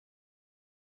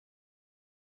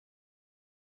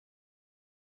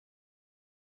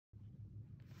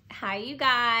Hi, you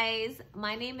guys.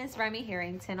 My name is Remy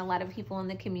Harrington. A lot of people in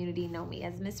the community know me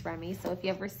as Miss Remy. So if you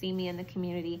ever see me in the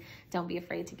community, don't be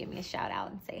afraid to give me a shout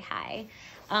out and say hi.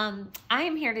 I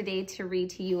am here today to read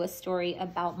to you a story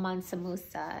about Mansa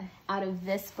Musa out of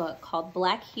this book called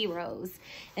Black Heroes.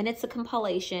 And it's a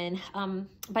compilation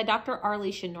by Dr.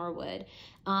 Arlisha Norwood.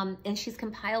 And she's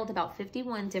compiled about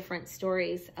 51 different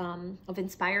stories of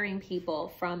inspiring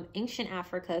people from ancient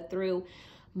Africa through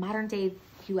modern-day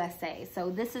USA. So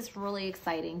this is really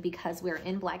exciting because we're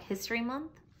in Black History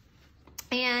Month.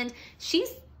 And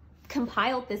she's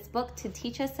compiled this book to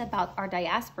teach us about our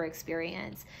diaspora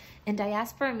experience. And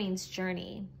diaspora means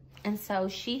journey. And so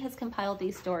she has compiled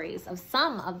these stories of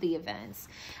some of the events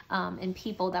and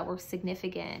people that were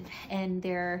significant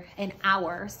in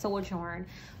our sojourn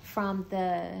from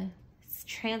the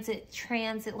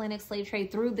transatlantic slave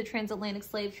trade through the transatlantic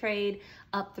slave trade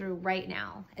up through right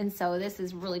now. And so this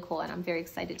is really cool and I'm very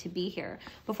excited to be here.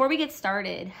 Before we get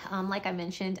started, like I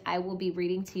mentioned, I will be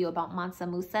reading to you about Mansa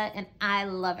Musa, and I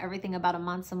love everything about a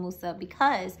Mansa Musa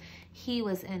because he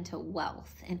was into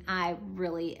wealth, and I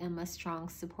really am a strong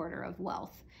supporter of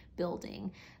wealth building,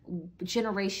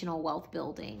 generational wealth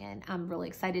building, and I'm really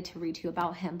excited to read to you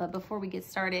about him. But before we get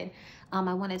started,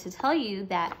 I wanted to tell you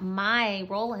that my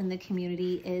role in the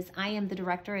community is I am the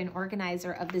director and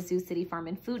organizer of the Zoo City Farm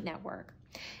and Food Network.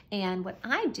 And what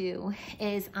I do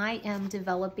is I am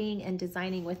developing and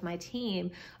designing with my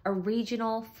team a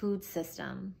regional food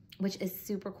system, which is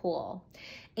super cool.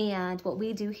 And what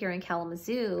we do here in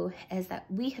Kalamazoo is that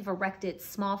we have erected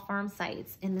small farm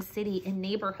sites in the city and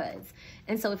neighborhoods.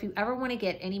 And so if you ever want to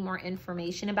get any more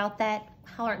information about that,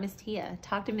 holler at Miss Tia.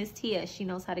 Talk to Miss Tia. She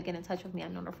knows how to get in touch with me.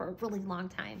 I've known her for a really long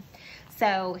time.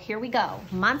 So here we go.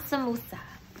 Mansa Musa.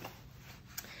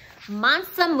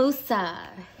 Mansa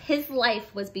Musa. His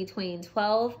life was between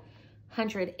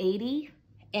 1280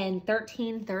 and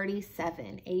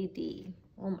 1337 AD.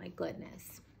 Oh my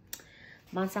goodness.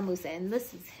 Mansa Musa, and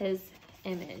this is his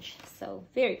image. So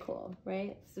very cool,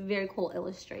 right? It's a very cool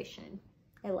illustration.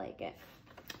 I like it.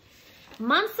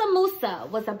 Mansa Musa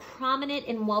was a prominent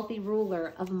and wealthy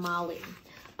ruler of Mali,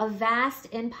 a vast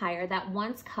empire that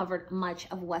once covered much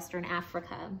of Western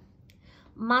Africa.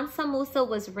 Mansa Musa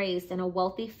was raised in a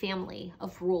wealthy family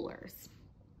of rulers.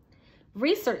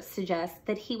 Research suggests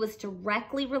that he was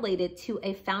directly related to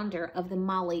a founder of the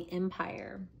Mali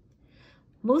Empire.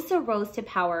 Musa rose to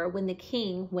power when the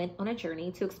king went on a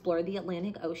journey to explore the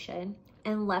Atlantic Ocean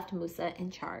and left Musa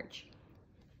in charge.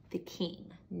 The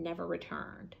king never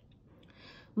returned.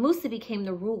 Musa became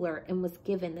the ruler and was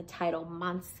given the title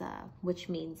Mansa, which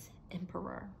means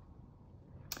emperor.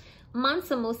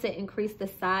 Mansa Musa increased the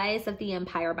size of the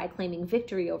empire by claiming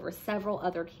victory over several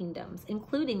other kingdoms,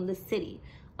 including the city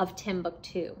of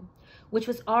Timbuktu, which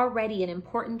was already an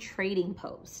important trading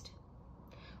post.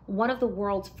 One of the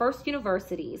world's first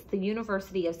universities, the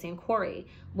University of Sankore,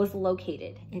 was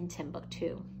located in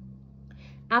Timbuktu.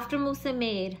 After Musa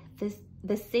made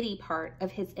the city part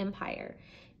of his empire,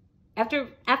 after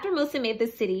Musa made the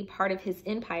city part of his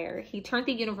empire, he turned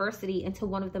the university into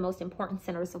one of the most important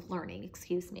centers of learning,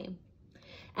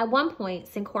 At one point,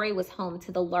 Sankore was home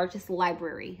to the largest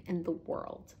library in the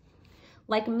world.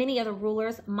 Like many other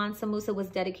rulers, Mansa Musa was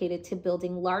dedicated to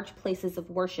building large places of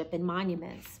worship and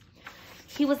monuments.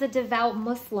 He was a devout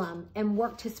Muslim and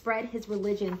worked to spread his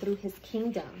religion through his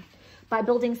kingdom by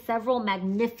building several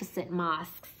magnificent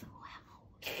mosques.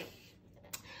 Wow.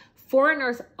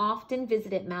 Foreigners often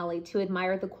visited Mali to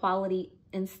admire the quality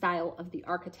and style of the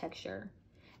architecture.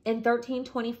 In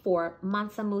 1324,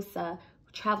 Mansa Musa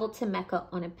traveled to Mecca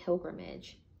on a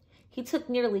pilgrimage. He took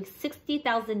nearly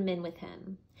 60,000 men with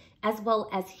him, as well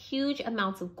as huge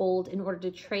amounts of gold in order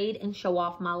to trade and show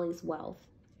off Mali's wealth.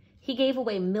 He gave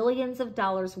away millions of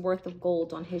dollars worth of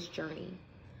gold on his journey.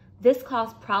 This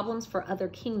caused problems for other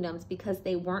kingdoms because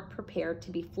they weren't prepared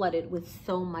to be flooded with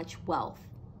so much wealth.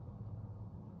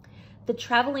 The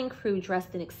traveling crew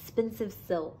dressed in expensive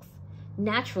silks.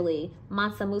 Naturally,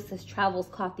 Mansa Musa's travels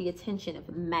caught the attention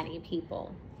of many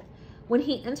people. When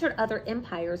he entered other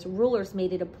empires, rulers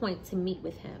made it a point to meet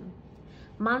with him.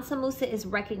 Mansa Musa is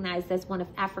recognized as one of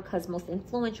Africa's most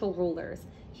influential rulers.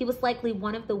 He was likely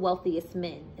one of the wealthiest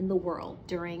men in the world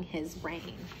during his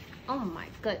reign. Oh my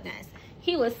goodness.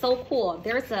 He was so cool.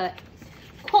 There's a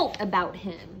quote about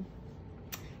him.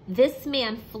 This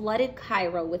man flooded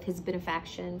Cairo with his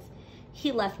benefactions.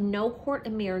 He left no court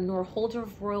emir nor holder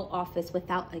of royal office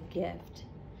without the gift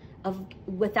of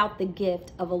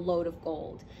a load of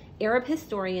gold. Arab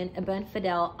historian Ibn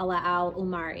Fidel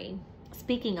al-Umari,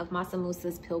 speaking of Mansa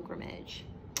Musa's pilgrimage.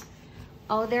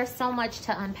 Oh, there's so much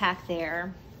to unpack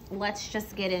there. let's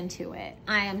just get into it.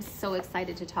 I am so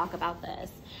excited to talk about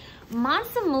this.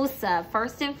 Mansa Musa,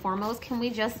 first and foremost, can we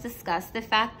just discuss the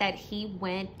fact that he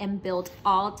went and built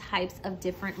all types of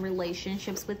different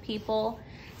relationships with people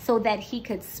so that he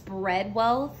could spread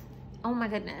wealth? Oh my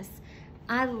goodness.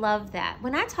 I love that.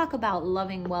 When I talk about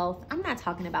loving wealth, I'm not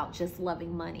talking about just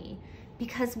loving money,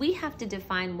 because we have to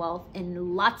define wealth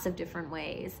in lots of different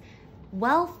ways.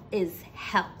 Wealth is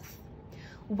health.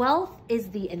 Wealth is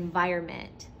the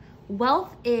environment.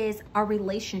 Wealth is our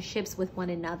relationships with one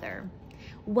another.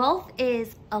 Wealth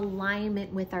is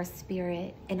alignment with our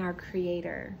spirit and our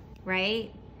creator,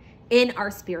 right? In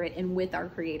our spirit and with our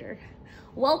creator.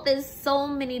 Wealth is so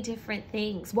many different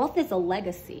things. Wealth is a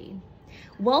legacy.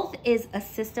 Wealth is a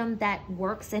system that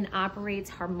works and operates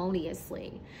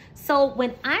harmoniously. So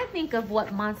when I think of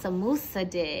what Mansa Musa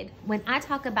did, when I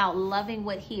talk about loving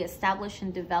what he established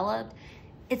and developed,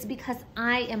 it's because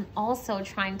I am also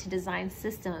trying to design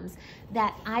systems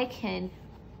that I can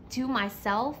do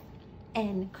myself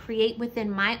and create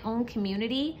within my own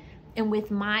community and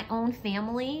with my own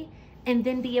family, and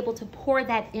then be able to pour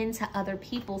that into other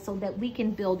people so that we can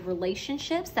build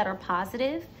relationships that are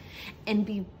positive and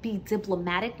be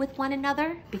diplomatic with one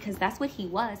another, because that's what he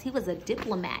was. He was a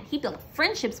diplomat. He built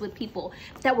friendships with people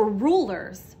that were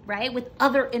rulers, right? With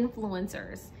other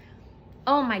influencers.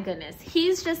 Oh my goodness.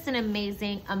 He's just an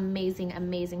amazing, amazing,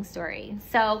 amazing story.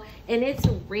 So, and it's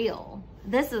real.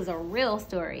 This is a real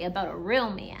story about a real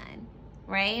man,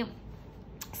 right?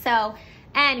 So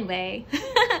anyway,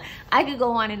 I could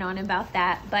go on and on about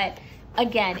that, but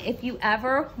again, if you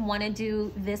ever want to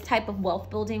do this type of wealth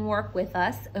building work with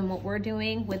us and what we're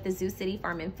doing with the Zoo City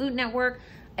Farm and Food Network,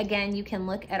 again, you can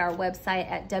look at our website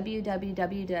at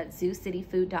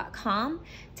www.zoocityfood.com.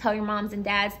 Tell your moms and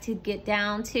dads to get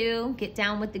down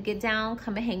with the get down,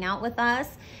 come and hang out with us.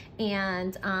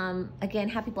 And again,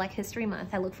 happy Black History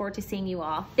Month. I look forward to seeing you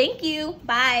all. Thank you.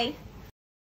 Bye.